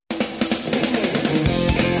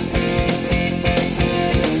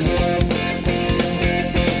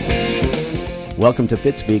Welcome to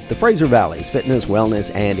Fitspeek, the Fraser Valley's fitness, wellness,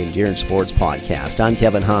 and endurance sports podcast. I'm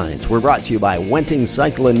Kevin Hines. We're brought to you by Wentings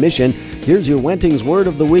Cycle and Mission. Here's your Wentings word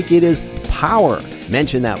of the week. It is power.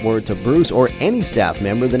 Mention that word to Bruce or any staff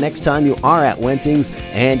member the next time you are at Wentings,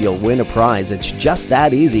 and you'll win a prize. It's just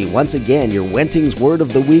that easy. Once again, your Wentings word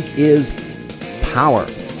of the week is power.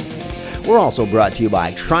 We're also brought to you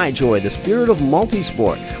by TriJoy, the spirit of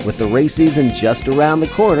multisport. With the race season just around the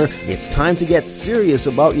corner, it's time to get serious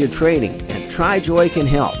about your training, and TriJoy can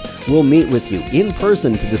help. We'll meet with you in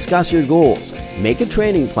person to discuss your goals, make a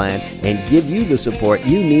training plan, and give you the support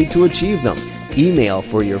you need to achieve them. Email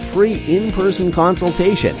for your free in-person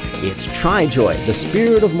consultation. It's TriJoy, the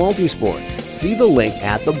spirit of multisport. See the link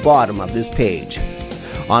at the bottom of this page.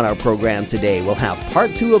 On our program today, we'll have part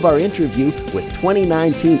 2 of our interview with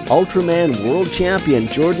 2019 Ultraman World Champion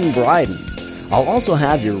Jordan Bryden. I'll also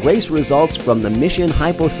have your race results from the Mission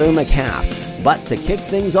Hypothermic Half. But to kick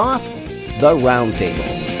things off, the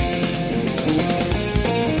Roundtable.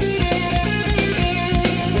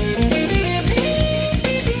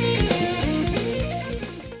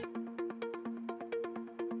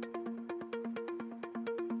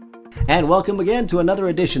 And welcome again to another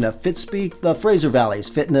edition of Fitspeek, the Fraser Valley's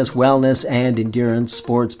fitness, wellness, and endurance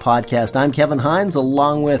sports podcast. I'm Kevin Hines,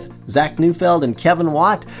 along with Zach Neufeld and Kevin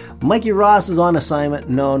Watt. Mikey Ross is on assignment.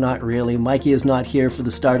 No, not really. Mikey is not here for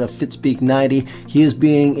the start of Fitspeek 90. He is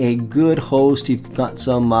being a good host. He's got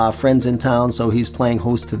some friends in town, so he's playing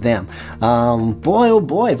host to them. Boy, oh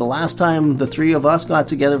boy, the last time the three of us got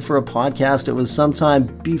together for a podcast, it was sometime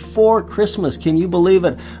before Christmas. Can you believe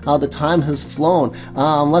it? The time has flown.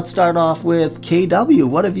 Let's start off with KW.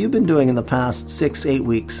 What have you been doing in the past 6-8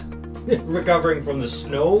 weeks? Recovering from the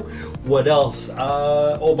snow. What else?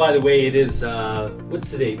 By the way, it is, what's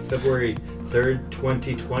the date? February 3rd,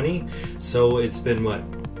 2020. So it's been,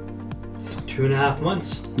 2.5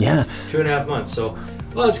 months? Yeah. 2.5 months. So,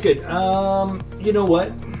 well, it's good. You know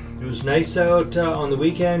what? It was nice out on the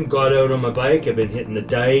weekend. Got out on my bike. I've been hitting the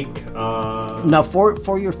dike. Now,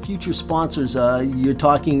 for your future sponsors, you're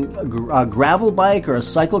talking a gravel bike or a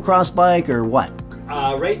cyclocross bike or what?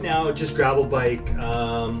 Right now, just gravel bike.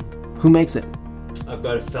 Who makes it? I've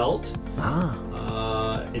got a Felt.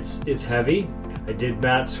 It's heavy. I did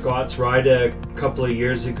Matt Scott's ride a couple of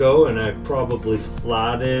years ago, and I probably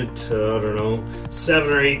flatted, 7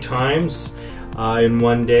 or 8 times in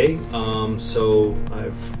one day. So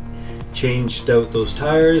I've changed out those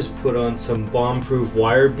tires, put on some bomb-proof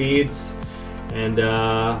wire beads, and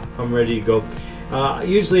I'm ready to go.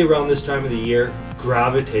 Usually around this time of the year,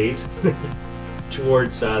 gravitate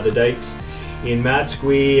towards the dikes in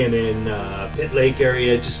Matsqui and in Pitt Lake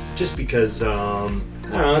area, just because I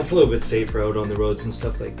don't know, it's a little bit safer out on the roads and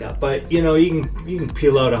stuff like that. But you can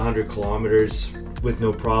peel out 100 kilometers with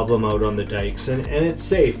no problem out on the dikes, and it's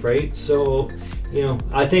safe, right? So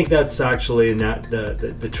I think that's actually not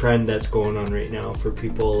the trend that's going on right now for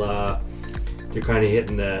people. They're kind of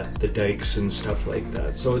hitting the dikes and stuff like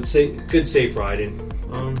that. So it's good safe riding.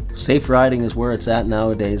 Safe riding is where it's at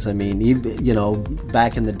nowadays. I mean,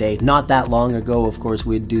 back in the day, not that long ago, of course,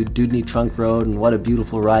 we'd do Dudney Trunk Road, and what a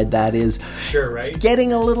beautiful ride that is. Sure, right? It's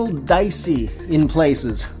getting a little dicey in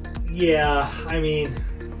places. Yeah, I mean,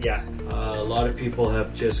 yeah. A lot of people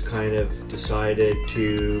have just kind of decided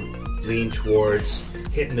to lean towards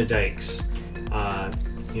hitting the dikes.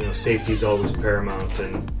 Safety's always paramount,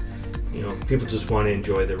 and people just want to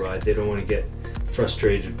enjoy the ride. They don't want to get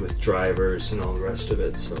frustrated with drivers and all the rest of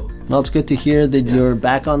it. So, well, it's good to hear that you're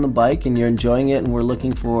back on the bike and you're enjoying it, and we're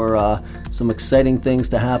looking for some exciting things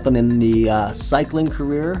to happen in the cycling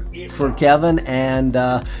career for Kevin. And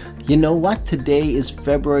you know what? Today is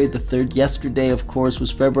February the 3rd. Yesterday, of course,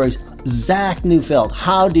 was February. Zach Neufeld,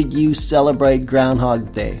 how did you celebrate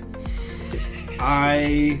Groundhog Day?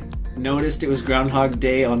 I noticed it was Groundhog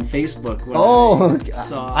Day on Facebook.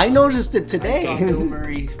 I noticed it today. I saw Bill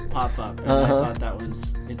Murray pop up, and I thought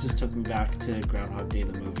it just took me back to Groundhog Day,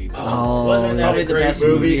 the movie. Wasn't that probably a the great best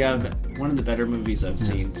movie? One of the better movies I've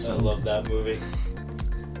seen. So. I love that movie.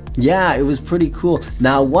 Yeah, it was pretty cool.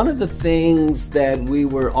 Now, one of the things that we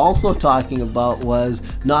were also talking about was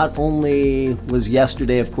not only was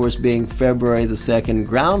yesterday, of course, being February the 2nd,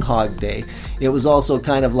 Groundhog Day, it was also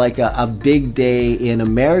kind of like a big day in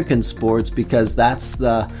American sports, because that's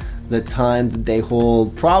the time that they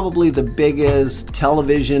hold probably the biggest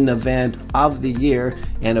television event of the year.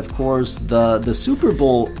 And, of course, the Super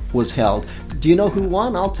Bowl was held. Do you know who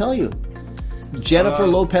won? I'll tell you. Jennifer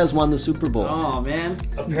Lopez won the Super Bowl. Oh, man.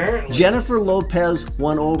 Apparently. Jennifer Lopez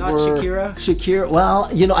won over... Not Shakira? Shakira. Well,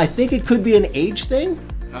 I think it could be an age thing.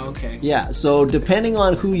 Oh, okay. Yeah, so depending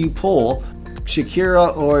on who you poll,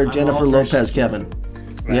 Shakira or Jennifer Lopez, Shakira. Kevin.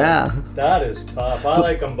 man. Yeah. That is tough. I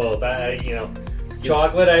like them both.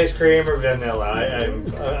 Chocolate ice cream or vanilla.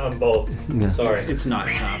 I'm both. Yeah. Sorry. It's not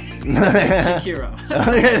tough. Shakira.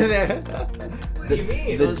 What do you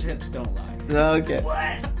mean? Those hips don't lie. Okay.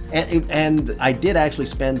 What? And I did actually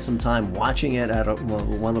spend some time watching it at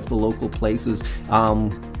one of the local places.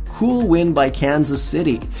 Cool win by Kansas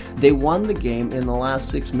City. They won the game in the last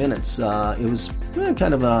 6 minutes. It was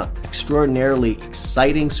kind of an extraordinarily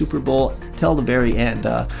exciting Super Bowl till the very end.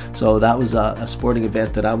 So that was a sporting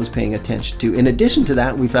event that I was paying attention to. In addition to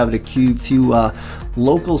that, we've had a few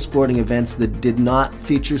local sporting events that did not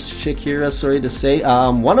feature Shakira, sorry to say.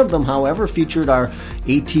 One of them, however, featured our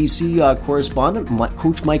ATC correspondent,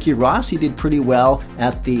 Coach Mikey Ross. He did pretty well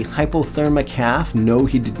at the hypothermic half. No,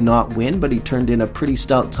 he did not win, but he turned in a pretty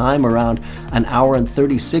stout time, around an hour and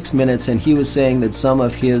 36 minutes, and he was saying that some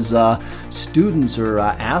of his students or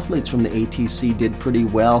athletes from the ATC did pretty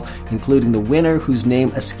well, including the winner, whose name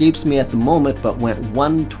escapes me at the moment, but went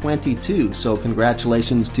 122. So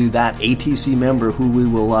congratulations to that ATC member, who we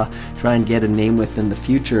will try and get a name with in the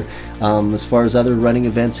future. As far as other running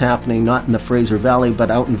events happening, not in the Fraser Valley, but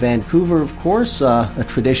out in Vancouver, of course, a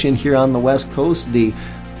tradition here on the West Coast, the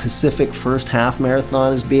Pacific First Half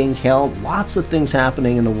Marathon is being held. Lots of things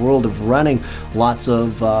happening in the world of running. Lots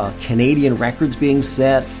of Canadian records being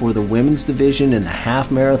set for the women's division in the half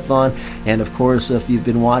marathon. And of course, if you've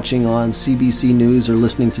been watching on CBC News or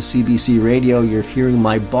listening to CBC Radio, you're hearing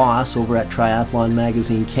my boss over at Triathlon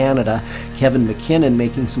Magazine Canada, Kevin McKinnon,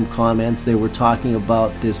 making some comments. They were talking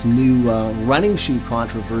about this new running shoe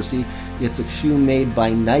controversy. It's a shoe made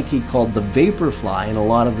by Nike called the Vaporfly, and a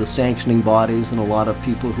lot of the sanctioning bodies and a lot of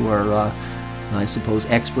people who are, I suppose,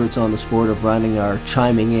 experts on the sport of running are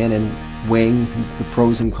chiming in and weighing the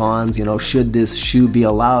pros and cons. Should this shoe be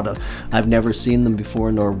allowed? I've never seen them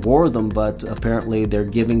before nor wore them, but apparently they're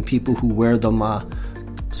giving people who wear them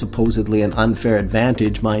supposedly an unfair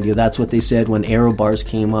advantage. Mind you, that's what they said when aero bars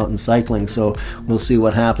came out in cycling, so we'll see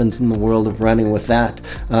what happens in the world of running with that.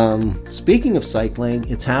 Speaking of cycling,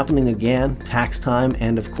 it's happening again, tax time,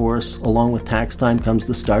 and of course, along with tax time comes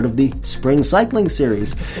the start of the Spring Cycling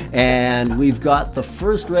Series, and we've got the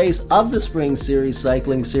first race of the Spring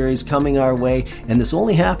Cycling Series coming our way, and this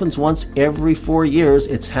only happens once every 4 years.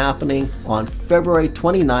 It's happening on February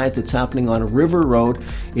 29th. It's happening on River Road.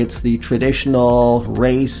 It's the traditional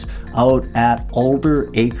race out at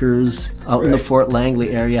Alder Acres out in the Fort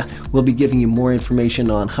Langley area. We'll be giving you more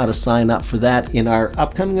information on how to sign up for that in our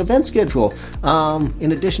upcoming event schedule.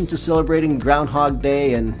 In addition to celebrating Groundhog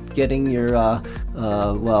Day and getting your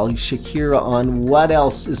Shakira on, what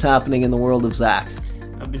else is happening in the world of Zach?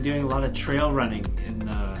 I've been doing a lot of trail running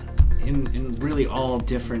in really all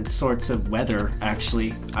different sorts of weather,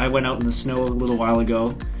 actually. I went out in the snow a little while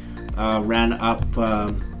ago, ran up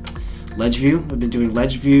Ledgeview. I've been doing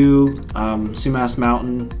Ledgeview, Sumas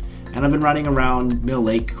Mountain, and I've been running around Mill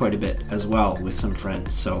Lake quite a bit as well with some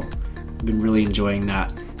friends, so I've been really enjoying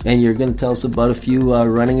that. And you're going to tell us about a few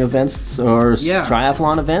running events or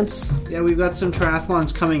triathlon events? Yeah, we've got some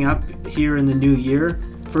triathlons coming up here in the new year.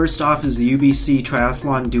 First off is the UBC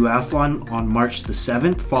Triathlon Duathlon on March the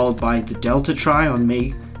 7th, followed by the Delta Tri on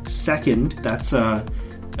May 2nd. That's a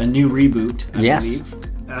new reboot, I believe.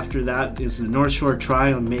 After that is the North Shore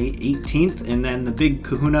Tri on May 18th, and then the Big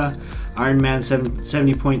Kahuna Ironman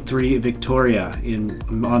 70.3 Victoria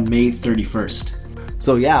on May 31st.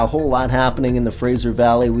 So yeah, a whole lot happening in the Fraser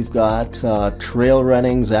Valley. We've got trail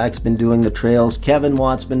running. Zach's been doing the trails. Kevin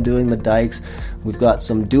Watt's been doing the dikes. We've got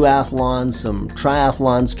some duathlons, some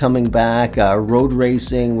triathlons coming back, road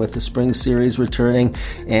racing with the Spring Series returning,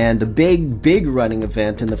 and the big running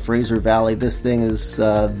event in the Fraser Valley. This thing is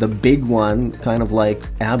the big one, kind of like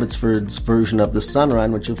Abbotsford's version of the Sun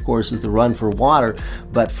Run, which of course is the Run for Water.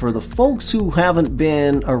 But for the folks who haven't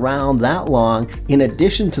been around that long, in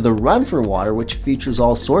addition to the Run for Water, which features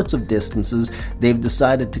all sorts of distances, they've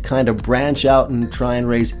decided to kind of branch out and try and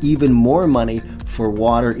raise even more money for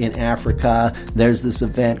water in Africa. There's this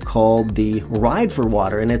event called the Ride for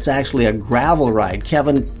Water, and it's actually a gravel ride.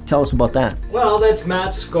 Kevin, tell us about that. Well, that's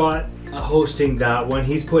Matt Scott hosting that one.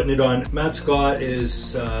 He's putting it on. Matt Scott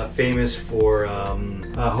is famous for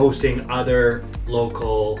hosting other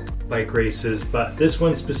local bike races, but this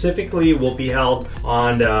one specifically will be held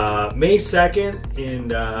on May 2nd in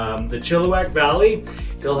the Chilliwack Valley.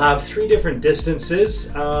 He'll have 3 different distances.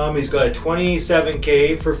 He's got a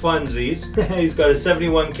 27K for funsies. He's got a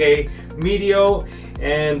 71K medio,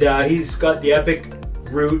 and he's got the epic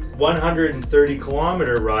route 130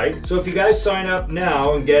 kilometer ride. So if you guys sign up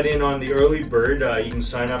now and get in on the early bird, you can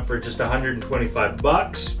sign up for just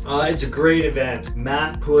 $125. It's a great event.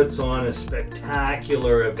 Matt puts on a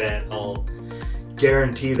spectacular event.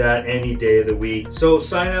 guarantee that any day of the week. So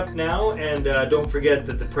sign up now, and don't forget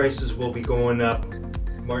that the prices will be going up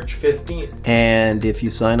March 15th. And if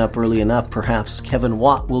you sign up early enough, perhaps Kevin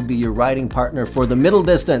Watt will be your riding partner for the middle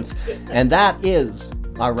distance. And that is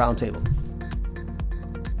our roundtable.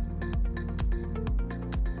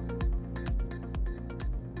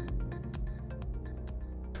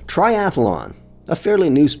 Triathlon, a fairly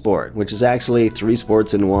new sport, which is actually 3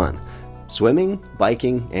 sports in one: swimming,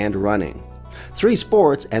 biking, and running. 3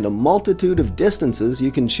 sports and a multitude of distances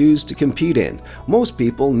you can choose to compete in. Most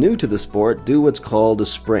people new to the sport do what's called a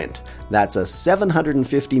sprint. That's a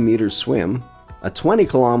 750-meter swim, a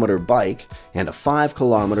 20-kilometer bike, and a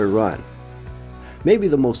 5-kilometer run. Maybe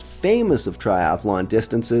the most famous of triathlon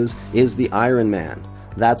distances is the Ironman.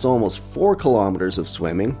 That's almost 4 kilometers of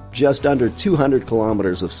swimming, just under 200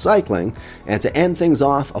 kilometers of cycling, and to end things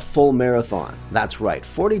off, a full marathon. That's right,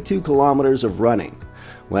 42 kilometers of running.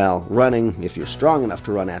 Well, running if you're strong enough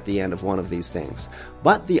to run at the end of one of these things.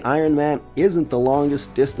 But the Ironman isn't the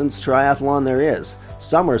longest distance triathlon there is.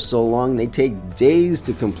 Some are so long they take days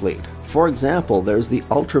to complete. For example, there's the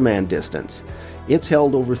Ultraman distance. It's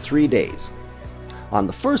held over 3 days. On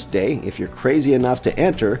the first day, if you're crazy enough to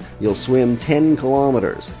enter, you'll swim 10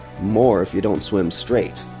 kilometers, more if you don't swim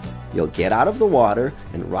straight. You'll get out of the water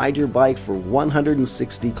and ride your bike for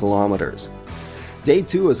 160 kilometers. Day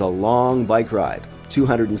 2 is a long bike ride,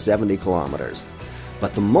 270 kilometers.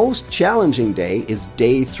 But the most challenging day is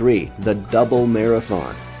day 3, the double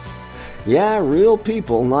marathon. Yeah, real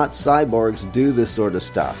people, not cyborgs, do this sort of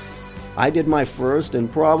stuff. I did my first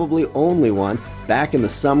and probably only one back in the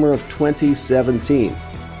summer of 2017.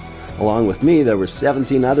 Along with me, there were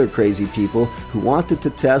 17 other crazy people who wanted to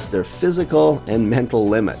test their physical and mental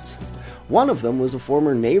limits. One of them was a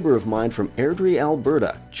former neighbor of mine from Airdrie,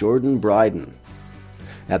 Alberta, Jordan Bryden.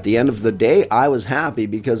 At the end of the day, I was happy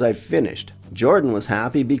because I finished. Jordan was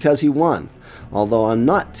happy because he won, although I'm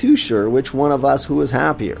not too sure which one of us who was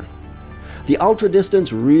happier. The ultra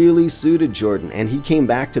distance really suited Jordan, and he came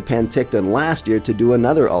back to Penticton last year to do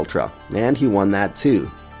another ultra, and he won that too.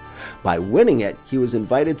 By winning it, he was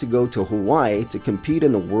invited to go to Hawaii to compete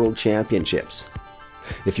in the World Championships.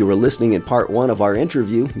 If you were listening in part 1 of our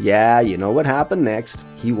interview, yeah, you know what happened next.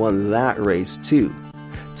 He won that race too.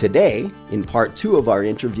 Today, in part 2 of our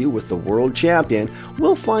interview with the world champion,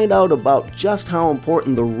 we'll find out about just how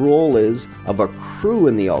important the role is of a crew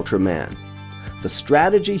in the Ultraman, the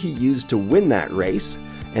strategy he used to win that race,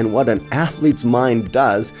 and what an athlete's mind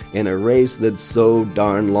does in a race that's so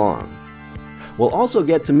darn long. We'll also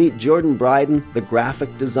get to meet Jordan Bryden, the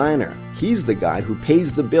graphic designer. He's the guy who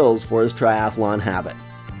pays the bills for his triathlon habit.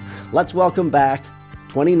 Let's welcome back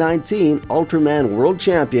 2019 Ultraman World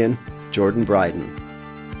Champion, Jordan Bryden.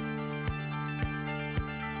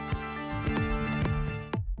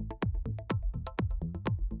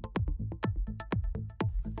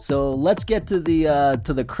 So let's get to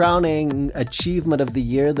the crowning achievement of the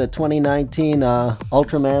year, the 2019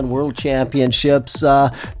 Ultraman World Championships.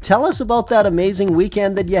 Tell us about that amazing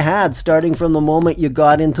weekend that you had, starting from the moment you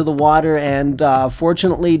got into the water and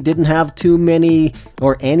fortunately didn't have too many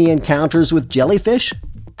or any encounters with jellyfish.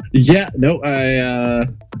 Yeah, no,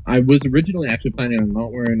 I was originally actually planning on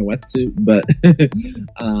not wearing a wetsuit, but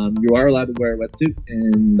you are allowed to wear a wetsuit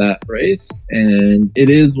in that race, and it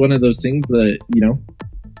is one of those things that, you know,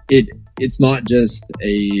 it's not just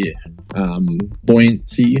a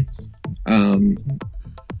buoyancy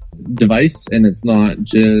device, and it's not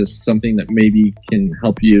just something that maybe can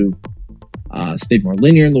help you stay more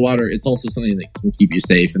linear in the water. It's also something that can keep you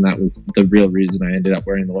safe, and that was the real reason I ended up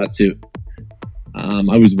wearing the wetsuit.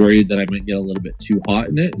 I was worried that I might get a little bit too hot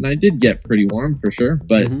in it, and I did get pretty warm for sure,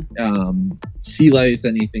 but sea lice,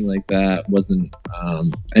 anything like that wasn't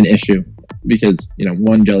an issue, because, you know,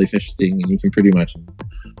 one jellyfish sting and you can pretty much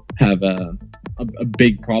have a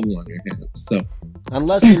big problem on your hands. So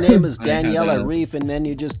unless your name is Daniela Reef, and then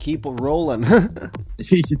you just keep rolling.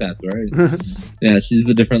 That's right. Yeah, she's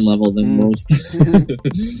a different level than most.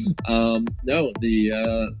 No,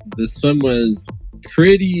 the swim was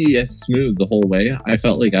pretty smooth the whole way. I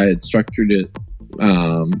felt like I had structured it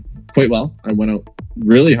quite well. I went out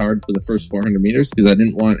really hard for the first 400 meters because I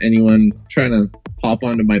didn't want anyone trying to hop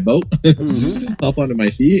onto my boat, hop onto my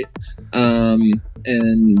feet,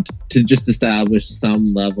 and to just establish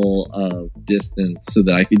some level of distance so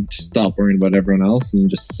that I could stop worrying about everyone else and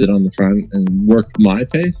just sit on the front and work my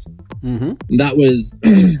pace. That was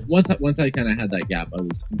once I kind of had that gap, I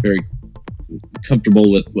was very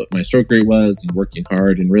comfortable with what my stroke rate was and working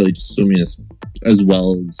hard and really just swimming as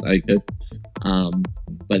well as I could.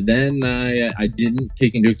 But then I didn't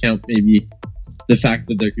take into account maybe the fact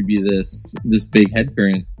that there could be this big head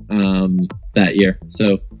current. that year.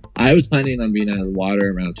 So I was planning on being out of the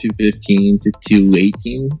water around 215 to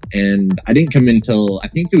 218, and I didn't come in till I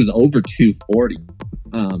think it was over 240.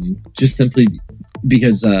 Just simply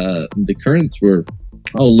because the currents were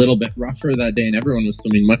a little bit rougher that day, and everyone was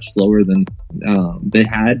swimming much slower than they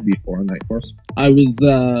had before on that course. I was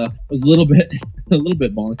a little bit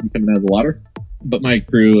bonky coming out of the water, but my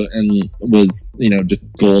crew was just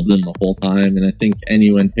golden the whole time. And I think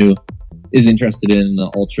anyone who is interested in the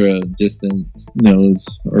ultra distance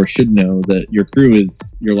knows or should know that your crew is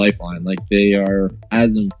your lifeline. Like, they are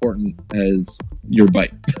as important as your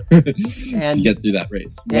bike to get through that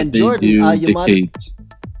race. And what Jordan, they do dictates.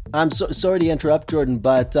 I'm sorry to interrupt, Jordan,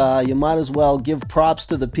 but you might as well give props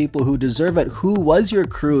to the people who deserve it. Who was your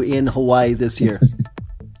crew in Hawaii this year?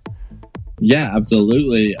 Yeah,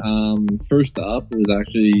 absolutely. First up was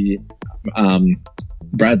actually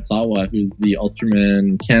Brad Sawa, who's the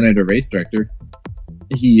Ultraman Canada race director.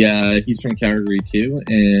 He's from Calgary too,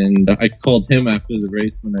 and I called him after the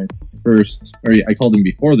race I called him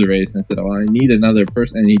before the race, and I said, "Oh, I need another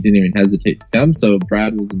person," and he didn't even hesitate to come. So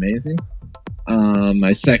Brad was amazing.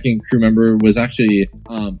 My second crew member was actually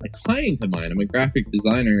a client of mine. I'm a graphic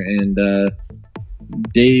designer, and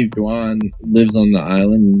Dave Dwan lives on the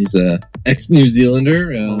island. He's a ex-New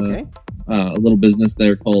Zealander. Okay. A little business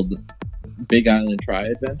there called Big Island Tri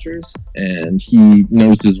Adventures, and he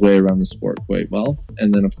knows his way around the sport quite well.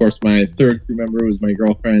 And then, of course, my third crew member was my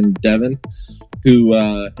girlfriend, Devin, who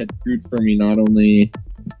had crewed for me not only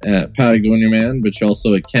at Patagonia Man, but she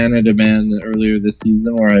also at Canada Man earlier this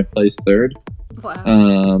season, where I placed third.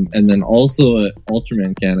 Wow. And then also at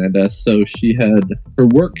Ultraman Canada. So she had her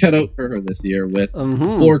work cut out for her this year with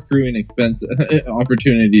 4 crewing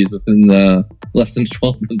opportunities within the less than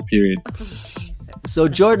 12-month period. So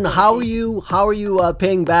Jordan, how are you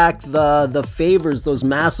paying back the favors, those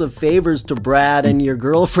massive favors to Brad and your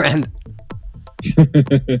girlfriend?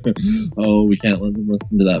 Oh, we can't let them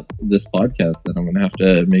listen to this podcast. Then I'm gonna have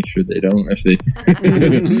to make sure they don't. If they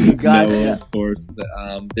Gotcha. No, of course,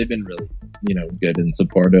 they've been really, good and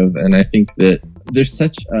supportive, and I think that there's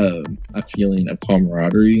such a feeling of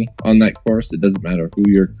camaraderie on that course. It doesn't matter who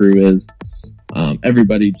your crew is.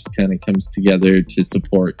 Everybody just kind of comes together to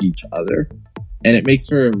support each other, and it makes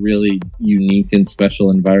for a really unique and special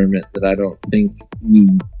environment that I don't think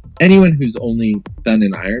anyone who's only done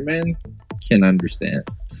an Ironman can understand.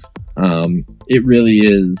 It really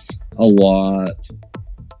is a lot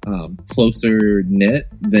closer knit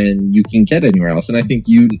than you can get anywhere else, and I think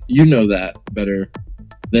you know that better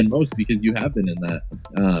than most because you have been in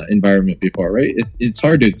that environment before, right? It's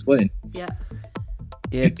hard to explain. Yeah.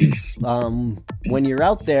 It's when you're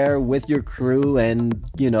out there with your crew and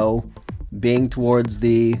being towards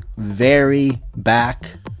the very back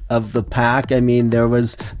of the pack. I mean, there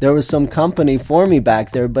was some company for me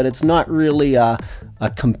back there, but it's not really a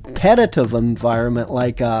competitive environment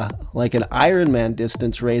like an Ironman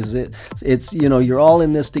distance race. It's you're all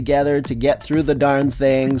in this together to get through the darn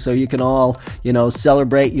thing, so you can all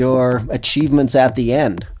celebrate your achievements at the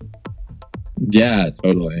end. Yeah,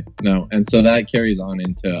 totally. No, and so that carries on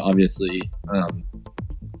into obviously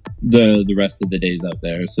the rest of the days out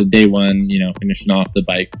there. So day one, finishing off the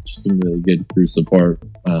bike, just some really good crew support.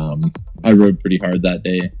 I rode pretty hard that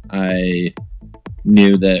day. I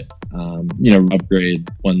knew that Upgrade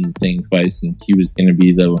won the thing twice, and he was going to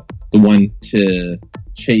be the one to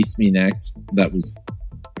chase me next. That was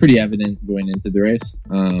pretty evident going into the race.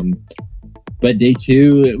 But day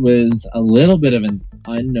two, it was a little bit of an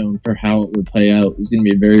unknown for how it would play out. It was going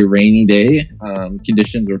to be a very rainy day.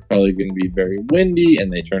 Conditions were probably going to be very windy,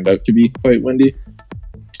 and they turned out to be quite windy.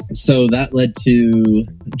 So that led to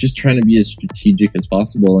just trying to be as strategic as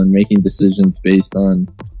possible and making decisions based on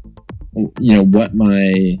what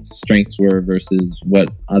my strengths were versus what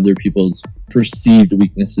other people's perceived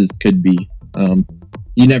weaknesses could be.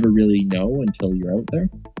 You never really know until you're out there,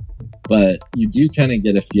 but you do kind of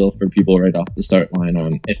get a feel for people right off the start line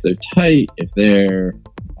on if they're tight, if they're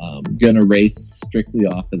going to race strictly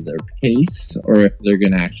off of their pace, or if they're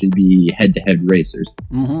going to actually be head-to-head racers.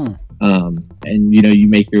 Mm-hmm. And you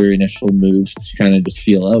make your initial moves to kind of just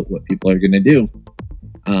feel out what people are going to do,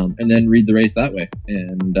 and then read the race that way.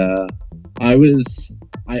 And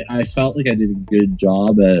I felt like I did a good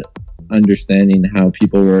job at understanding how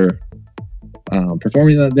people were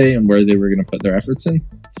performing that day and where they were going to put their efforts in.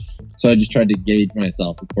 So I just tried to gauge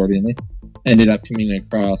myself accordingly. Ended up coming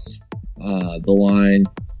across the line.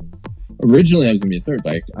 Originally, I was going to be a third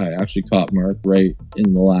bike. I actually caught Mark right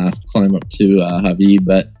in the last climb up to Javi,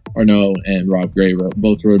 and Rob Gray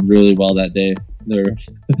both rode really well that day.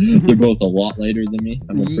 They're both a lot lighter than me.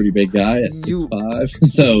 I'm a pretty big guy at 6'5".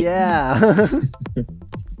 So yeah.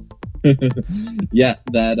 Yeah,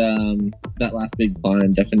 that last big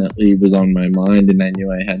climb definitely was on my mind, and I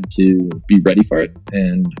knew I had to be ready for it.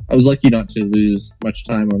 And I was lucky not to lose much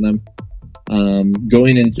time on them.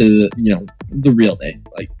 Going into the real day,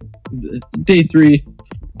 like day 3,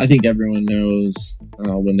 I think everyone knows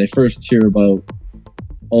when they first hear about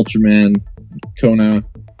Ultraman, Kona,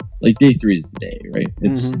 like day 3 is the day, right?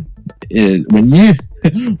 It's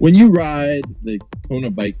when you ride the Kona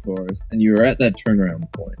bike course and you're at that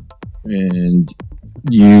turnaround point and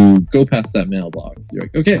you go past that mailbox, you're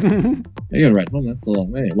like, okay, I gotta ride home. That's a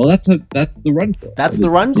long way. Well, that's the run course. That's the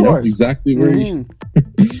run course. Exactly where you.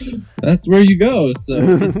 That's where you go. So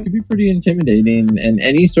it could be pretty intimidating, and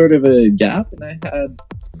any sort of a gap. And I had,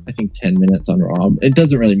 I think, 10 minutes on Rob. It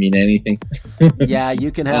doesn't really mean anything. Yeah, you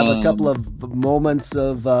can have a couple of moments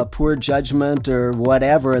of poor judgment or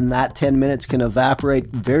whatever, and that 10 minutes can evaporate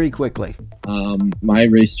very quickly. My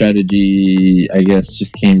race strategy, I guess,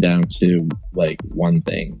 just came down to like one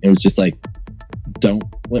thing. It was just like, don't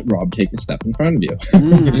let Rob take a step in front of you.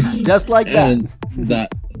 Just like that. And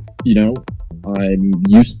that, I'm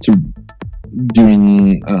used to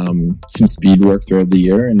doing some speed work throughout the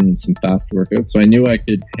year and some fast workouts, so I knew I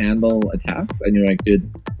could handle attacks. I knew I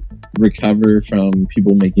could recover from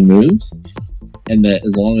people making moves, and that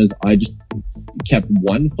as long as I just kept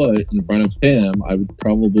one foot in front of him, I would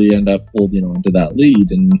probably end up holding on to that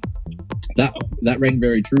lead. And that rang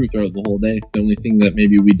very true throughout the whole day. The only thing that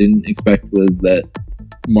maybe we didn't expect was that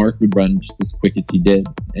Mark would run just as quick as he did,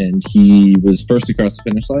 and he was first across the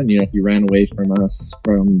finish line. He ran away from us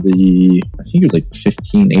from the, I think it was like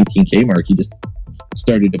 18K mark. He just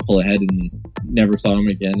started to pull ahead and never saw him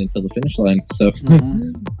again until the finish line. So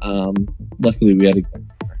luckily we had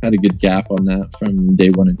a good gap on that from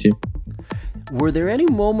day 1 and 2. Were there any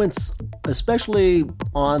moments, especially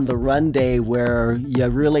on the run day, where you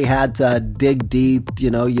really had to dig deep?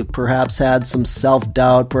 You perhaps had some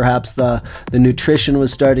self-doubt, perhaps the nutrition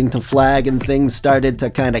was starting to flag and things started to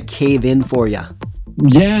kind of cave in for you?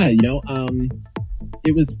 Yeah,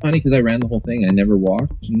 it was funny because I ran the whole thing. I never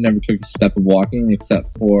walked, never took a step of walking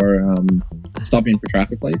except for stopping for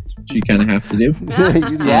traffic lights, which you kind of have to do.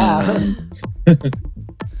 Yeah.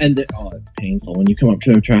 And it's painful when you come up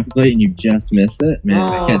to a traffic light and you just miss it. Man,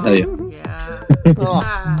 I can't tell you. Yeah.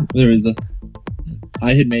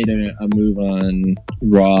 I had made a move on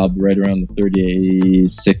Rob right around the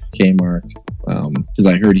 36K mark because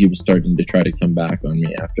I heard he was starting to try to come back on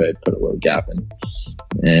me after I put a little gap in,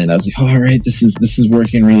 and I was like, all right, this is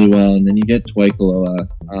working really well. And then you get to Waikoloa,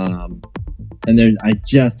 and I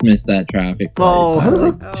just missed that traffic light by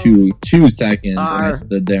like 2 seconds, and I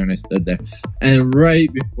stood there, and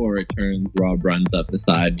right before it turns, Rob runs up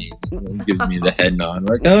beside me and gives me the head nod,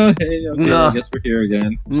 like, oh, hey, okay, I guess we're here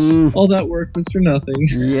again. All that work was for nothing.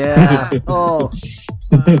 Yeah. Wow.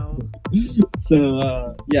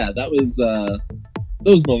 So that was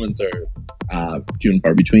those moments are few and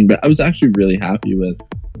far between, but I was actually really happy with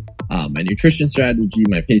my nutrition strategy,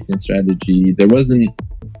 my pacing strategy. There wasn't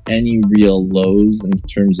any real lows in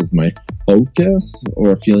terms of my focus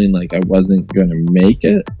or feeling like I wasn't going to make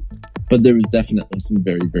it, but there was definitely some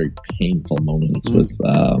very, very painful moments with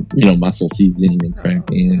muscle seizing and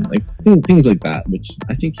cramping and like things like that, which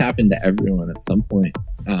I think happened to everyone at some point.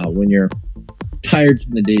 When you're tired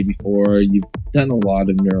from the day before, you've done a lot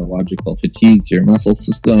of neurological fatigue to your muscle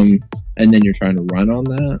system, and then you're trying to run on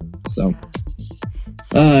that. So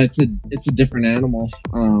it's a different animal.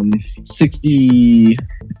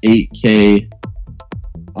 68K,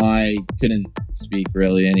 I couldn't speak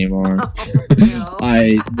really anymore.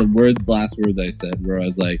 The last words I said were, I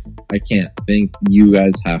was like, I can't think, you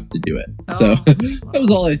guys have to do it. So that was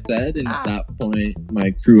all I said, and at that point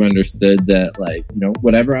my crew understood that, like,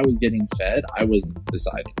 whatever I was getting fed, I wasn't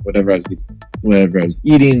deciding. Whatever I was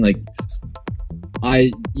eating, like,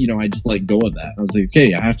 I just let go of that. I was like,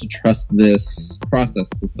 okay, I have to trust this process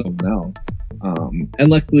to someone else. And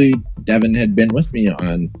luckily, Devin had been with me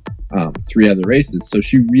on 3 other races, so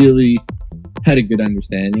she really had a good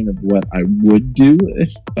understanding of what I would do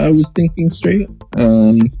if I was thinking straight.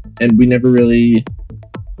 And we never really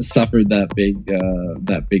suffered that big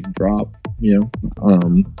drop.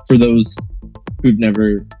 For those who've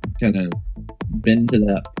never kind of been to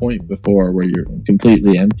that point before where you're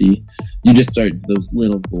completely empty, you just start those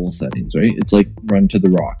little goal settings, right? It's like run to the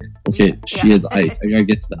rock. Okay, she has ice. I gotta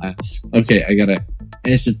get to the ice. Okay, and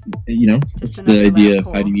it's just, it's the idea of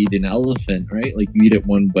how do you eat an elephant, right? Like, you eat it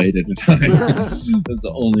one bite at a time. That's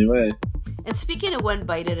the only way. And speaking of one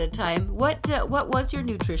bite at a time, what was your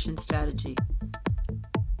nutrition strategy?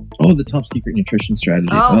 Oh, the top secret nutrition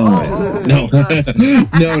strategy. No. No. I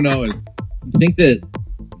think that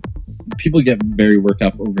people get very worked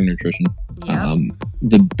up over nutrition. Yep.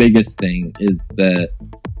 The biggest thing is that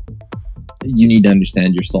you need to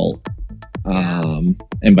understand your salt.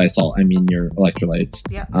 And by salt, I mean your electrolytes.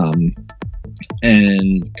 Yep.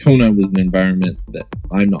 And Kona was an environment that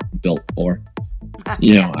I'm not built for.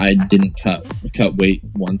 I didn't cut weight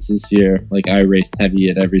once this year. Like, I raced heavy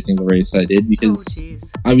at every single race I did because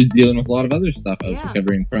I was dealing with a lot of other stuff I was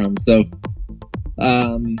recovering from. So,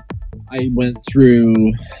 I went through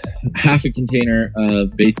half a container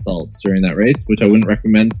of base salts during that race, which I wouldn't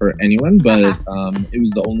recommend for anyone, but it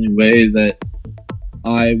was the only way that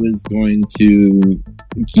I was going to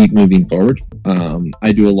keep moving forward.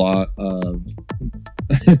 I do a lot of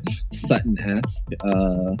Sutton-esque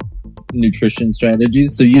nutrition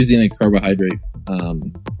strategies, so using a carbohydrate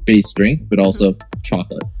based drink, but also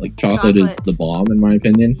chocolate. Like, chocolate is the bomb, in my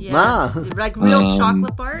opinion. Yes. Like real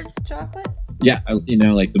chocolate bars? Chocolate? Yeah,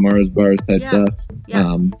 like the Mars bars type stuff.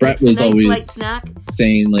 Yeah. Brett It's a was nice always light snack.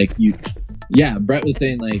 saying, like, Brett was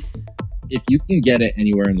saying, like, if you can get it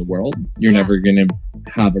anywhere in the world, you're never going to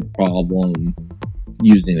have a problem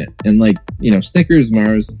using it. And, like, Snickers,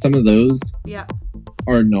 Mars, some of those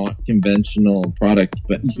are not conventional products,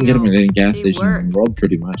 but you can get them at any gas station in the world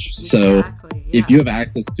pretty much. Exactly, so if you have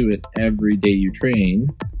access to it every day you train,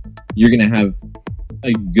 you're going to have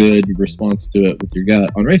a good response to it with your gut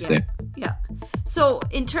on race day. Yeah. So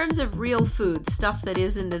in terms of real food, stuff that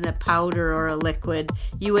isn't in a powder or a liquid,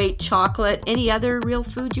 you ate chocolate. Any other real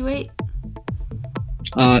food you ate?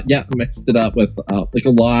 I mixed it up with like a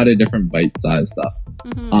lot of different bite-sized stuff.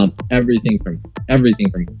 Everything from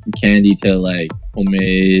candy to like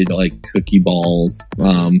homemade like cookie balls,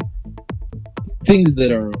 things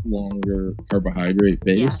that are longer carbohydrate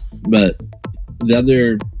based. Yes. But the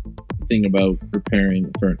other thing about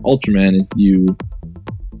preparing for an Ultraman is you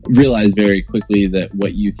realize very quickly that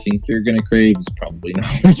what you think you're going to crave is probably not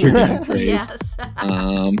what you're going to crave. Yes.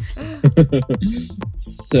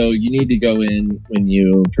 So you need to go in when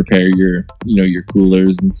you prepare your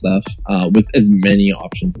coolers and stuff with as many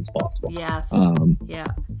options as possible. Yes.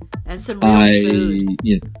 And some real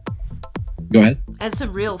food. Go ahead. And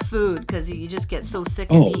some real food, because you just get so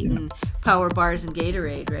sick of eating power bars and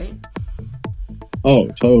Gatorade, right? Oh,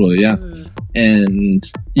 totally, yeah. And,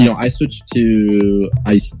 I switched to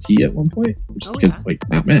iced tea at one point, just because,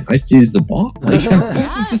 iced tea is the bomb. Like,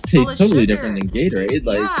 this tastes totally different than Gatorade.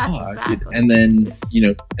 Exactly. And then,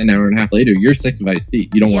 an hour and a half later, you're sick of iced tea.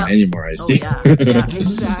 You don't want any more iced tea.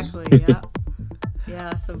 Exactly,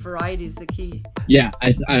 Yeah, so variety is the key. Yeah,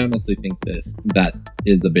 I honestly think that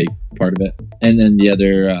is a big part of it. And then the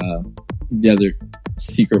other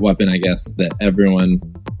secret weapon, I guess, that everyone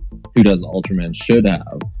who does Ultraman should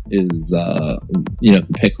have is, the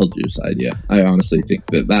pickle juice idea. I honestly think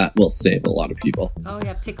that will save a lot of people. Oh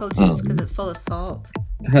yeah, pickle juice, because it's full of salt.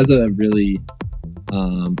 It has a really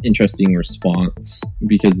interesting response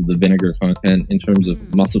because of the vinegar content in terms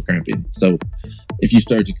of muscle cramping. So if you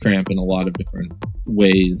start to cramp in a lot of different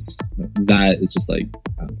ways, that is just like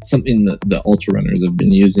something that the ultra runners have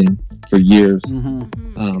been using for years.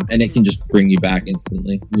 And it can just bring you back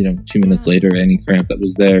instantly. 2 minutes later, any cramp that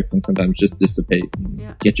was there can sometimes just dissipate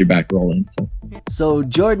and get you back rolling. So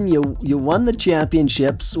Jordan, you won the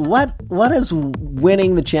championships. What has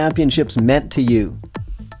winning the championships meant to you?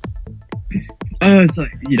 It's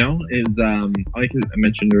like, it was like I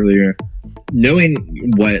mentioned earlier, knowing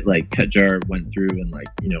what like Cutjar went through and like,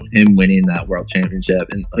 him winning that world championship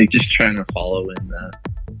and like just trying to follow in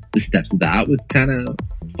the steps of that was kind of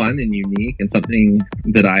fun and unique and something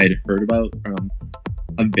that I had heard about from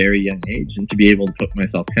a very young age, and to be able to put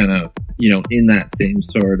myself kind of, in that same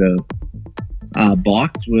sort of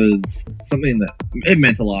box was something that it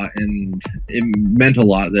meant a lot, and it meant a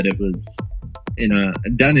lot that it was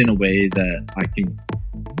done in a way that I can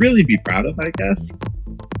really be proud of, I guess.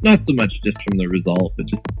 Not so much just from the result, but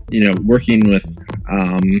just, working with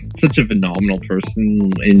such a phenomenal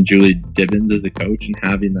person in Julie Dibbins as a coach and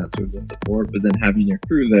having that sort of support, but then having your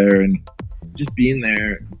crew there and just being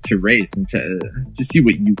there to race and to see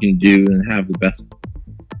what you can do and have the best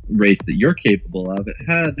race that you're capable of. It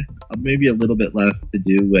had maybe a little bit less to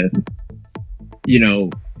do with,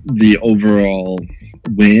 the overall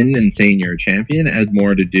win and saying you're a champion. It had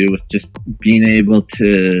more to do with just being able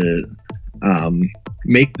to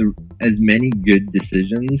make as many good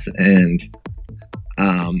decisions and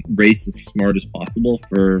race as smart as possible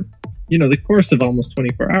for the course of almost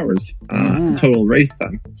 24 hours total race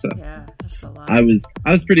time. So that's a lot. I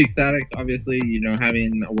was pretty ecstatic. Obviously,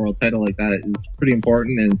 having a world title like that is pretty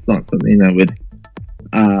important, and it's not something I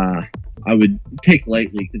would take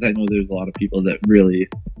lightly, because I know there's a lot of people that really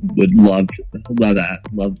would love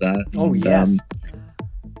that. Oh, yes.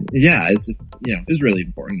 yeah, it's just, it was really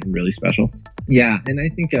important and really special. Yeah, and I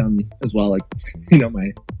think as well, like,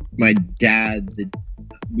 my dad the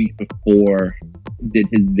week before did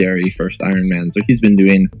his very first Ironman, so he's been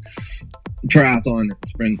doing triathlon,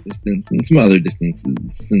 sprint distance, and some other distances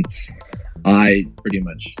since I pretty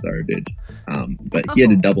much started. But he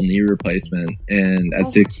had a double knee replacement, and at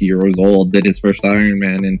 60 years old did his first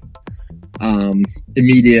Ironman, and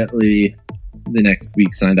immediately the next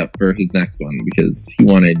week signed up for his next one because he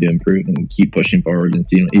wanted to improve and keep pushing forward and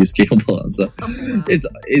seeing what he was capable of. So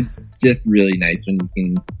it's just really nice when you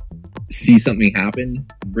can see something happen,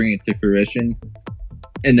 bring it to fruition,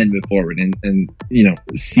 and then move forward and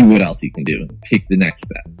see what else you can do, take the next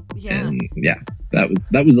step. Yeah. And that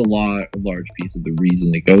was a large piece of the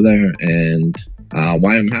reason to go there, and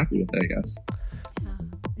why I'm happy with it, I guess.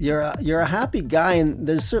 You're a happy guy, and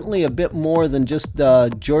there's certainly a bit more than just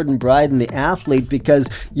Jordan Bryden, the athlete, because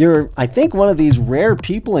you're, I think, one of these rare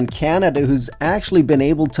people in Canada who's actually been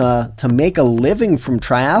able to make a living from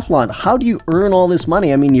triathlon. How do you earn all this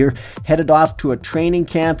money? I mean, you're headed off to a training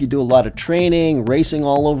camp, you do a lot of training, racing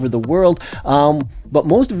all over the world, but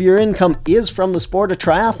most of your income is from the sport of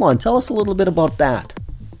triathlon. Tell us a little bit about that.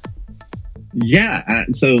 Yeah,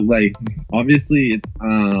 so like obviously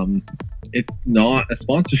it's not a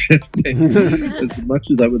sponsorship thing as much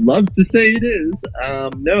as I would love to say it is.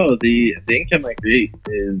 No, the income I create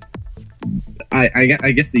is,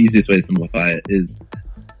 I guess the easiest way to simplify it is,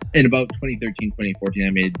 in about 2013, 2014, I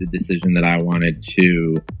made the decision that I wanted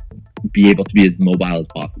to be able to be as mobile as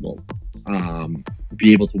possible,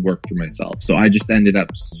 be able to work for myself. So I just ended up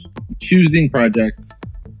choosing projects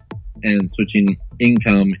and switching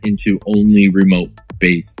income into only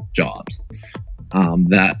remote-based jobs.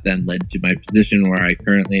 That then led to my position where I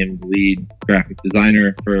currently am the lead graphic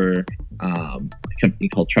designer for a company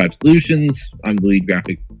called Tribe Solutions. I'm the lead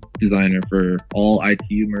graphic designer for all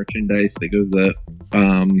ITU merchandise that goes up,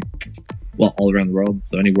 all around the world.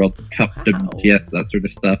 So any World Cup, WTS, that sort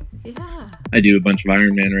of stuff. Yeah. I do a bunch of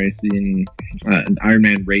Ironman racing,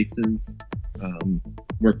 Ironman races,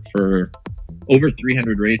 work for over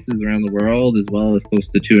 300 races around the world, as well as close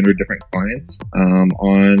to 200 different clients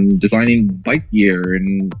on designing bike gear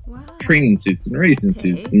and training suits and racing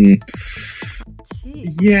suits. And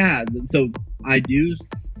yeah, so I do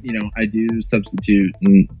substitute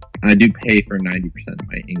and I do pay for 90% of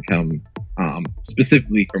my income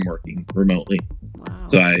specifically from working remotely. Wow.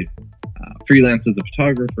 So I freelance as a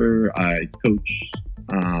photographer, I coach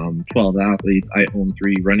 12 athletes, I own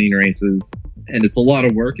 3 running races. And it's a lot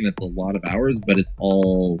of work and it's a lot of hours, but it's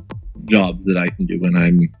all jobs that I can do when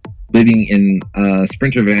I'm living in a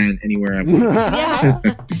Sprinter van anywhere I want. Yeah.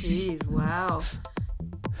 Jeez, wow.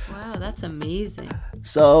 Wow, that's amazing.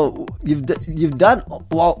 So you've done,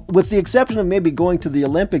 well, with the exception of maybe going to the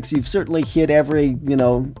Olympics, you've certainly hit every,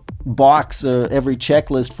 box, every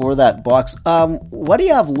checklist for that box. What do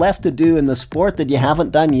you have left to do in the sport that you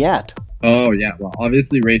haven't done yet? Oh yeah, well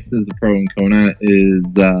obviously race as a pro in Kona is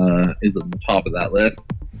on the top of that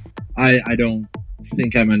list. I don't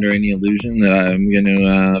think I'm under any illusion that I'm going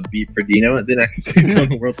to beat Frodeno at the next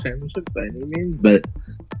Kona World Championships by any means, but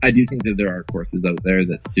I do think that there are courses out there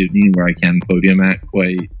that suit me where I can podium at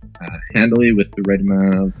quite handily with the right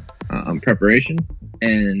amount of preparation.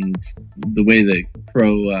 And the way the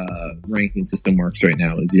pro ranking system works right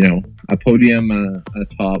now is, a podium, a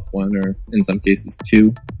top 1, or in some cases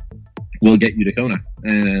 2. Will get you to Kona,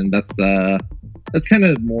 and that's kind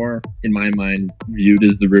of more in my mind viewed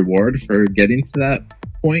as the reward for getting to that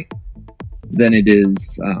point than it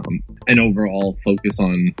is an overall focus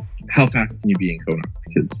on how fast can you be in Kona,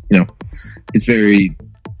 because it's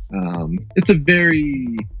a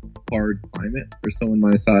very hard climate for someone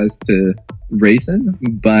my size to race in,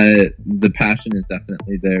 but the passion is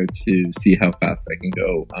definitely there to see how fast I can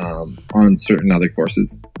go on certain other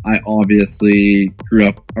courses. I obviously grew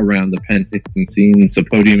up around the Penticton scene, so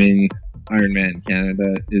podiuming Ironman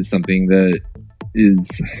Canada is something that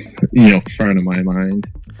is front of my mind,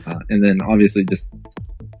 and then obviously just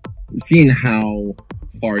seeing how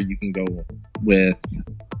far you can go with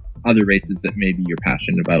other races that maybe you're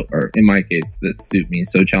passionate about, or in my case that suit me.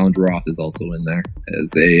 So Challenge Roth is also in there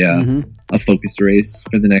as a focused race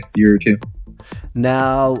for the next year or two.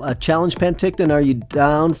 Now, Challenge Penticton, are you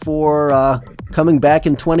down for coming back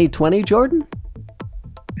in 2020, Jordan?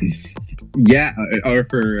 Yeah, or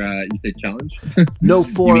for you say Challenge? No,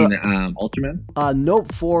 for you mean Ultraman? No,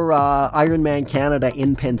 for Ironman Canada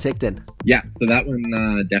in Penticton. Yeah, so that one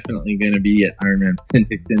definitely going to be at Ironman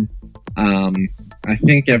Penticton. I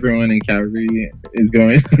think everyone in Calgary is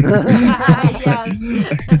going. Yes.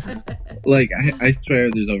 Like I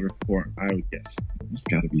swear, there's over there's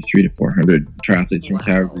got to be 300 to 400 triathletes from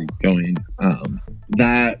Calgary going.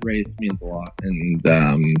 That race means a lot, and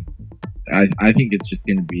I think it's just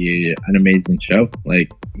going to be an amazing show.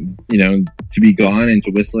 Like, to be gone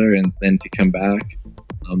into Whistler and then to come back.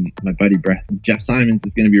 My buddy Jeff Simons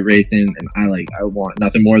is going to be racing, and I want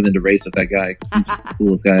nothing more than to race with that guy because he's just the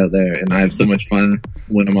coolest guy out there, and I have so much fun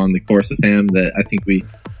when I'm on the course with him that I think we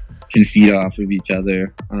can feed off of each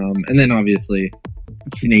other. And then obviously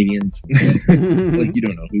Canadians, like, you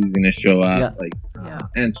don't know who's going to show up.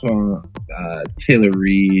 Antoine, Taylor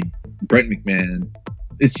Reid, Brent McMahon.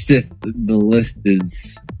 It's just the list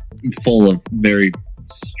is full of very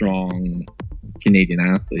strong Canadian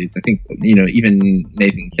athletes. I think, even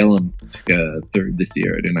Nathan Killam took a third this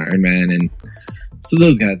year at an Ironman, and so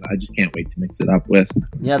those guys I just can't wait to mix it up with.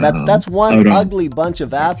 Yeah, that's one ugly bunch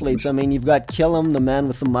of athletes. I mean, you've got Killam, the man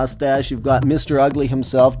with the mustache, you've got Mr. Ugly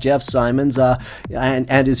himself, Jeff Simons, and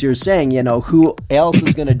as you're saying, who else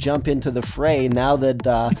is going to jump into the fray now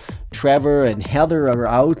that Trevor and Heather are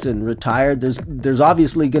out and retired? There's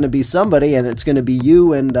obviously going to be somebody, and it's going to be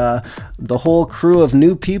you and the whole crew of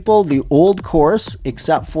new people. The old course,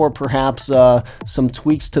 except for perhaps some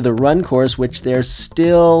tweaks to the run course, which they're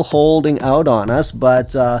still holding out on us.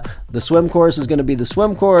 But the swim course is going to be the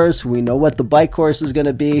swim course. We know what the bike course is going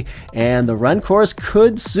to be, and the run course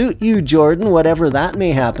could suit you, Jordan, whatever that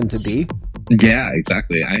may happen to be. Yeah,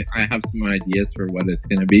 exactly. I have some ideas for what it's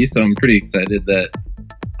going to be, so I'm pretty excited that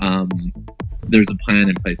there's a plan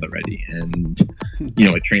in place already, and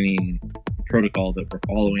a training protocol that we're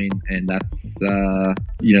following, and that's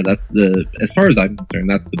as far as I'm concerned,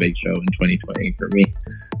 that's the big show in 2020 for me.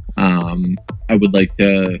 I would like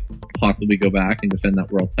to possibly go back and defend that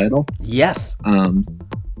world title. Yes.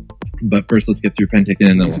 But first, let's get through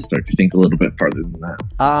Penticton, and then we'll start to think a little bit farther than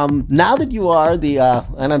that. Now that you are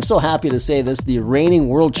and I'm so happy to say this, the reigning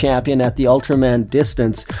world champion at the Ultraman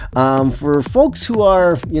distance, for folks who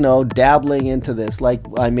are, dabbling into this, like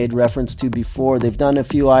I made reference to before, they've done a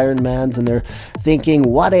few Ironmans and they're thinking,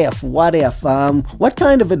 what if? What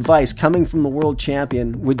kind of advice coming from the world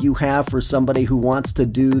champion would you have for somebody who wants to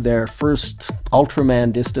do their first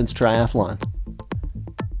Ultraman distance triathlon?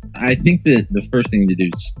 I think that the first thing to do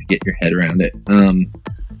is just to get your head around it,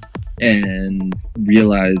 and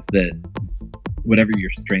realize that whatever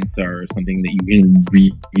your strengths are is something that you can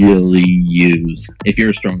really use. If you're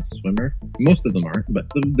a strong swimmer, most of them aren't, but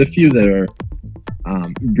the few that are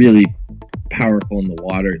really powerful in the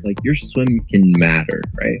water, like, your swim can matter,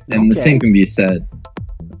 right? And the same can be said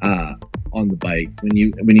on the bike. When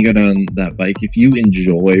you go down that bike, if you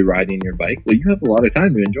enjoy riding your bike, well, you have a lot of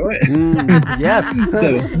time to enjoy it. Yes.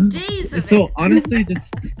 So honestly,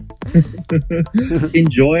 just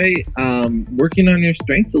enjoy working on your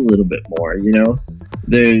strengths a little bit more.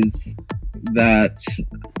 There's that.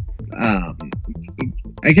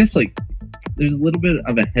 I guess, like, there's a little bit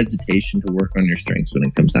of a hesitation to work on your strengths when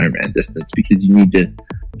it comes to Ironman distance, because you need to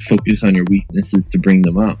focus on your weaknesses to bring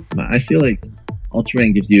them up. I feel like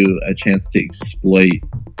Ultraman gives you a chance to exploit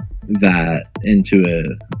that into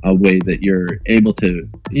a way that you're able to,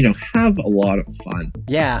 have a lot of fun.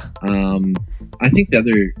 Yeah. I think the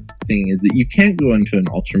other thing is that you can't go into an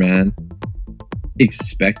Ultraman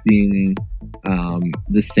expecting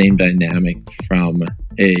the same dynamic from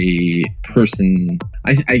a person.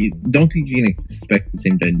 I don't think you can expect the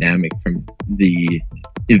same dynamic from the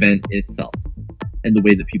event itself and the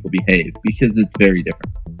way that people behave, because it's very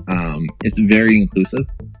different. It's very inclusive.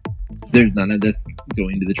 There's none of this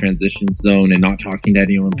going to the transition zone and not talking to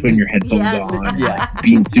anyone, putting your headphones on,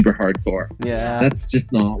 being super hardcore. Yeah. That's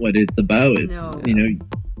just not what it's about. It's,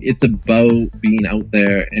 it's about being out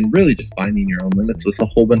there and really just finding your own limits with a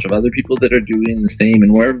whole bunch of other people that are doing the same,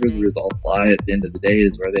 and wherever the results lie at the end of the day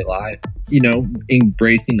is where they lie.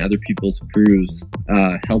 Embracing other people's crews,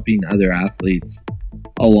 helping other athletes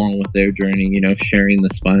along with their journey, sharing the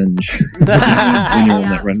sponge when you're on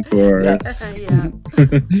that run course.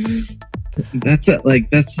 That's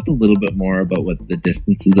just a little bit more about what the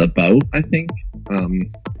distance is about, I think.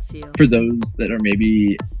 For those that are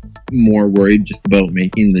maybe more worried just about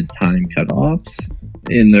making the time cutoffs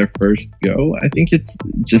in their first go, I think it's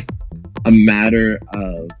just a matter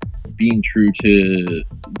of being true to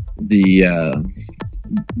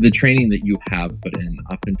the training that you have put in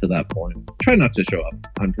up until that point. Try not to show up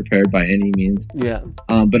unprepared by any means. Yeah.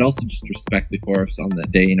 But also just respect the course on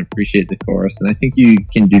that day and appreciate the course. And I think you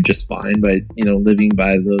can do just fine by, living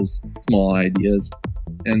by those small ideas.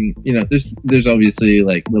 And, there's obviously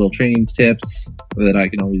like little training tips that I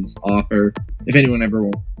can always offer. If anyone ever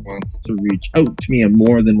wants to reach out to me, I'm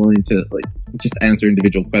more than willing to like just answer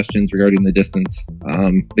individual questions regarding the distance.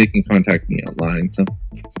 They can contact me online. So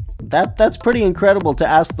that's pretty incredible to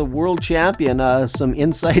ask the world champion some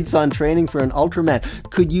insights on training for an Ultraman.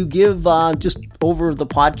 Could you give just over the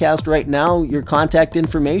podcast right now your contact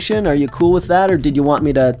information? Are you cool with that, or did you want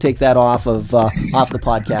me to take that off the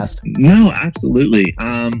podcast? No, absolutely.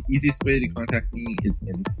 Easiest way to contact me is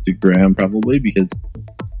Instagram, probably, because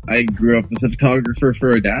I grew up with a photographer for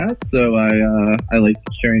a dad, so I like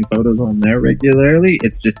sharing photos on there regularly.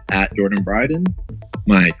 It's just at Jordan Bryden.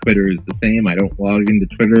 My Twitter is the same. I don't log into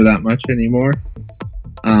Twitter that much anymore.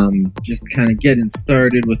 Just kind of getting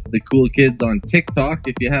started with the cool kids on TikTok,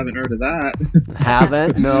 if you haven't heard of that.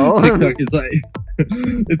 Haven't? No. TikTok's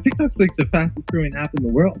like the fastest growing app in the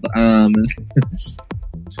world.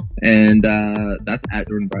 And that's at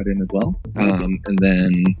Jordan Bryden as well. And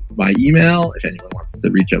then my email, if anyone wants to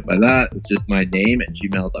reach out by that, is just my name at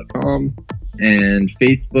gmail.com and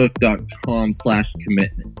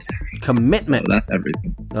facebook.com/commitment. Commitment. So that's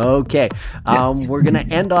everything. Okay. Yes. We're going to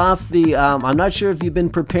end off the, I'm not sure if you've been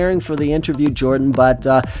preparing for the interview, Jordan, but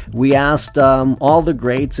we asked all the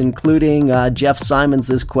greats, including Jeff Simons,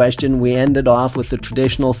 this question. We ended off with the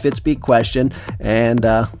traditional Fitspeek question, and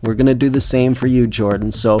we're going to do the same for you,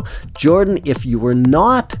 Jordan. So, Jordan, if you were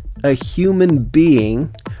not a human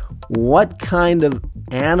being, what kind of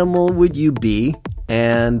animal would you be?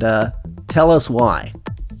 And tell us why.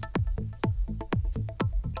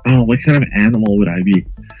 Oh, what kind of animal would I be?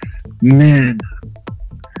 Man,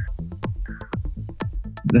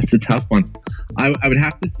 that's a tough one. I would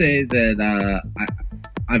have to say that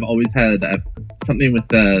I've always had something with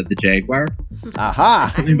the jaguar. Aha!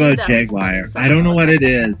 Something about a jaguar. I don't know what it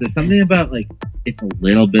is. There's something about, like, it's a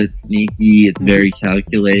little bit sneaky. It's very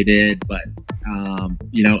calculated, but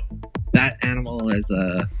that animal is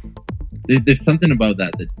there's something about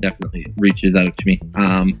that definitely reaches out to me.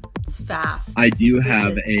 It's fast. I do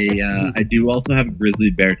also have a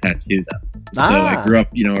grizzly bear tattoo though. So I grew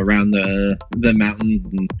up, around the mountains,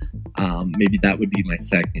 and maybe that would be my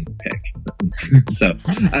second pick. So,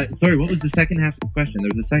 sorry, what was the second half of the question? There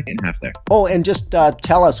was a second half there. Oh, and just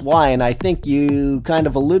tell us why, and I think you kind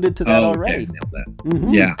of alluded to that already. Okay, nailed that.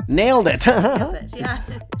 Mm-hmm. Yeah. Nailed it. Yeah.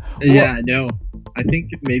 Yeah, no. I think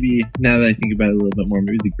maybe, now that I think about it a little bit more,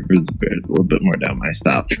 maybe the grizzly bear is a little bit more down my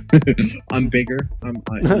style. I'm bigger.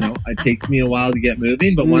 It takes me a while to get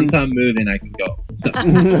moving, but once I'm moving, I can go. So.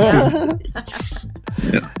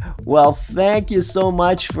 Yeah. Well, thank you so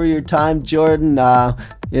much for your time, Jordan.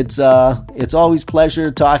 It's always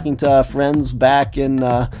pleasure talking to friends back in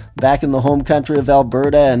the home country of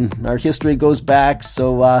Alberta, and our history goes back.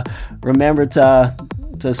 So remember to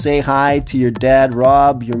say hi to your dad,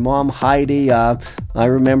 Rob, your mom, Heidi. I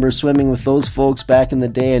remember swimming with those folks back in the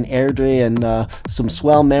day in Airdrie, and some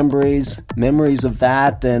swell memories of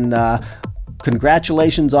that. And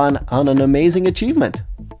congratulations on an amazing achievement.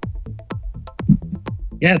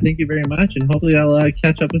 Yeah, thank you very much, and hopefully I'll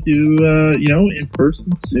catch up with you, in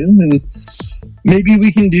person soon, and maybe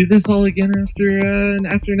we can do this all again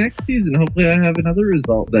after next season. Hopefully I have another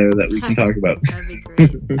result there that we can talk about. That'd be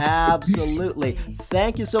great. Absolutely.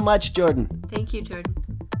 Thank you so much, Jordan. Thank you, Jordan.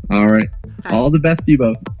 All right. Bye. All the best to you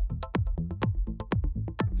both.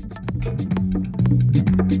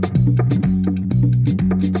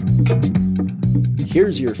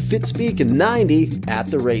 Here's your Fitspeek 90 at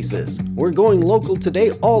the races. We're going local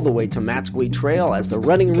today all the way to Matsqui Trail as the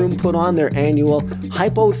Running Room put on their annual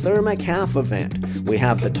Hypothermic Half event. We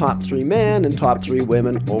have the top 3 men and top 3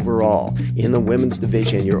 women overall. In the women's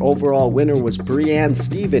division, your overall winner was Brianne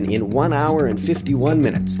Stephen in 1 hour and 51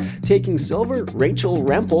 minutes. Taking silver, Rachel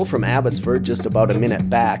Rempel from Abbotsford just about a minute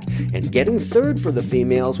back. And getting third for the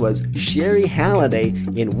females was Sherry Halliday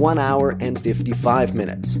in 1 hour and 55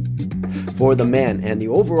 minutes. For the men and the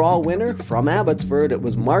overall winner from Abbotsford, it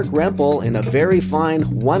was Mark Rempel in a very fine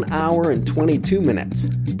 1 hour and 22 minutes.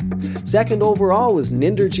 Second overall was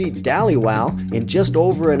Ninderjeet Dhaliwal in just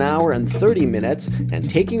over an hour and 30 minutes, and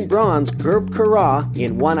taking bronze, Gurb Kara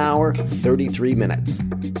in 1 hour 33 minutes.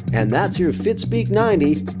 And that's your Fitspeek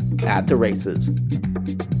 90 at the races.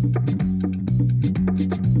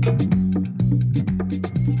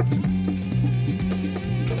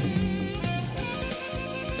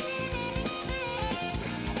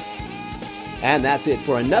 And that's it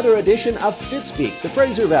for another edition of Fitspeek, the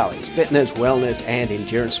Fraser Valley's fitness, wellness, and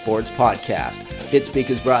endurance sports podcast.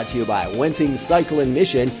 Fitspeek is brought to you by Wenting's Cycle and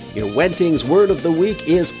Mission. Your Wenting's word of the week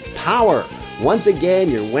is power. Once again,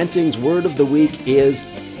 your Wenting's word of the week is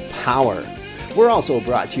power. We're also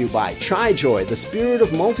brought to you by TriJoy, the spirit of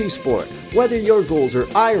multisport. Whether your goals are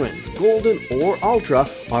iron, golden, or ultra,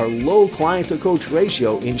 our low client-to-coach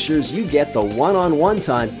ratio ensures you get the one-on-one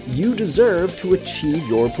time you deserve to achieve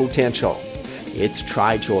your potential. It's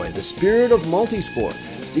TriJoy, the spirit of multisport.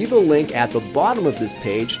 See the link at the bottom of this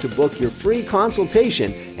page to book your free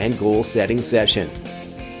consultation and goal-setting session.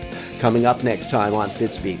 Coming up next time on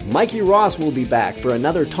Fitspeek, Mikey Ross will be back for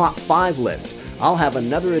another Top 5 list. I'll have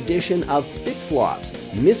another edition of Fit Flops,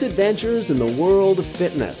 Misadventures in the World of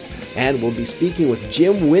Fitness. And we'll be speaking with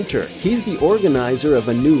Jim Winter. He's the organizer of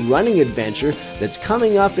a new running adventure that's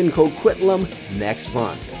coming up in Coquitlam next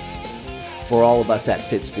month. For all of us at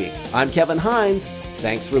Fitspeek, I'm Kevin Hines.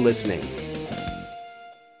 Thanks for listening.